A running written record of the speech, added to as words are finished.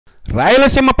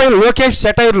రాయలసీమపై లోకేష్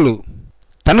సెటైర్లు.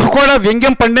 తనకు కూడా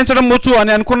వ్యంగ్యం పండించడం వచ్చు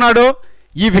అని అనుకున్నాడో,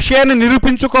 ఈ విషయాన్ని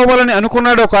నిరూపించుకోవాలని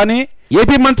అనుకున్నాడో కానీ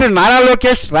ఏపీ మంత్రి నారా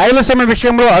లోకేష్ రాయలసీమ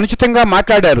విషయంలో అనుచితంగా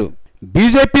మాట్లాడారు.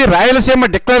 బీజేపీ రాయలసీమ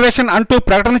డిక్లరేషన్ అంటూ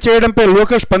ప్రకటన చేయడంపై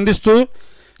లోకేష్ స్పందిస్తూ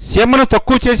సీమను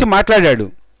తక్కువ చేసి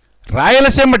మాట్లాడాడు.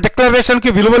 రాయలసీమ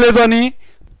డిక్లరేషన్కి విలువ లేదు అని,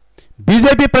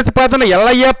 బీజేపీ ప్రతిపాదన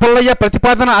ఎల్లయ్య పుల్లయ్య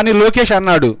ప్రతిపాదన అని లోకేష్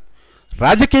అన్నాడు.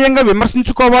 రాజకీయంగా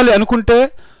విమర్శించుకోవాలి అనుకుంటే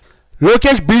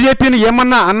లోకేష్ బీజేపీని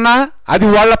ఏమన్నా అన్నా అది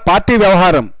వాళ్ళ పార్టీ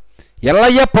వ్యవహారం.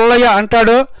 ఎల్లయ్య పుల్లయ్య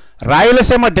అంటాడో,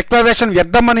 రాయలసీమ డిక్లరేషన్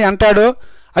వ్యర్థమని అంటాడో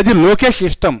అది లోకేష్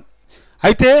ఇష్టం.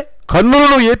 అయితే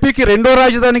కర్నూలును ఏపీకి రెండో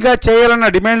రాజధానిగా చేయాలన్న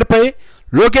డిమాండ్పై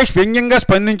లోకేష్ వ్యంగ్యంగా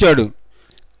స్పందించాడు.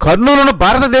 కర్నూలును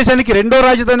భారతదేశానికి రెండో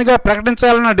రాజధానిగా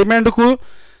ప్రకటించాలన్న డిమాండ్కు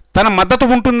తన మద్దతు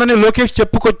ఉంటుందని లోకేష్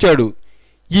చెప్పుకొచ్చాడు.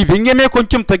 ఈ వ్యంగ్యమే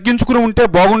కొంచెం తగ్గించుకుని ఉంటే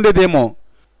బాగుండేదేమో.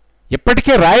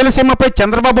 ఇప్పటికే రాయలసీమపై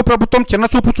చంద్రబాబు ప్రభుత్వం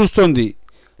చిన్నచూపు చూస్తోంది.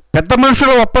 పెద్ద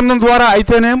మనుషుల ఒప్పందం ద్వారా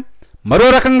అయితేనేం, మరో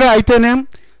రకంగా అయితేనేం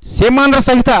సీమాంధ్ర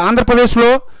సహిత ఆంధ్రప్రదేశ్లో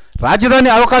రాజధాని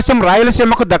అవకాశం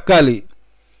రాయలసీమకు దక్కాలి.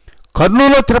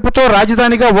 కర్నూలు తిరుపతితో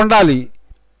రాజధానిగా ఉండాలి.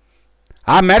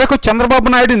 ఆ మేరకు చంద్రబాబు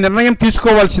నాయుడు నిర్ణయం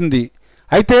తీసుకోవాల్సింది.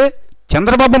 అయితే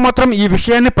చంద్రబాబు మాత్రం ఈ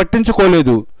విషయాన్ని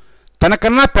పట్టించుకోలేదు.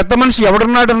 తనకన్నా పెద్ద మనిషి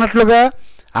ఎవడున్నాడన్నట్లుగా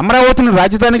అమరావతిని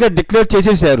రాజధానిగా డిక్లేర్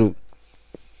చేసేశారు.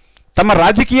 తమ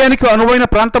రాజకీయానికి అనువైన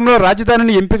ప్రాంతంలో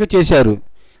రాజధానిని ఎంపిక చేశారు.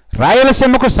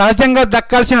 రాయలసీమకు సహజంగా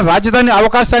దక్కాల్సిన రాజధాని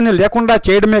అవకాశాన్ని లేకుండా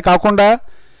చేయడమే కాకుండా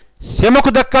సీమకు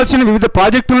దక్కాల్సిన వివిధ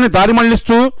ప్రాజెక్టులను దారి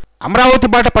మళ్లిస్తూ అమరావతి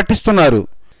బాట పట్టిస్తున్నారు.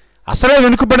 అసలే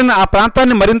వెనుకబడిన ఆ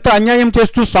ప్రాంతాన్ని మరింత అన్యాయం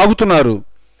చేస్తూ సాగుతున్నారు.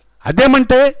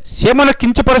 అదేమంటే సీమను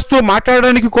కించపరుస్తూ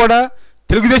మాట్లాడడానికి కూడా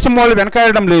తెలుగుదేశం వాళ్ళు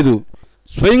వెనకాడడం లేదు.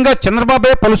 స్వయంగా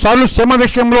చంద్రబాబే పలుసార్లు సీమ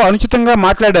విషయంలో అనుచితంగా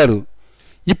మాట్లాడారు.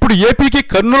 ఇప్పుడు ఏపీకి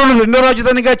కర్నూలును రెండో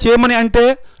రాజధానిగా చేయమని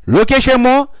అంటే లోకేష్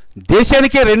ఏమో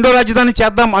దేశానికే రెండో రాజధాని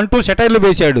చేద్దాం అంటూ సెటైర్లు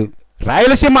వేశాడు.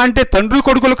 రాయలసీమ అంటే తండ్రి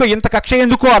కొడుకులకు ఇంత కక్ష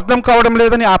ఎందుకో అర్థం కావడం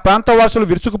లేదని ఆ ప్రాంత వాసులు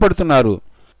విరుచుకుపడుతున్నారు.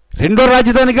 రెండో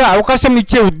రాజధానిగా అవకాశం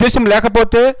ఇచ్చే ఉద్దేశం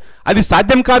లేకపోతే అది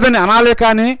సాధ్యం కాదని అనాలే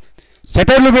కానీ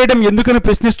సెటైర్లు వేయడం ఎందుకని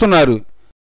ప్రశ్నిస్తున్నారు.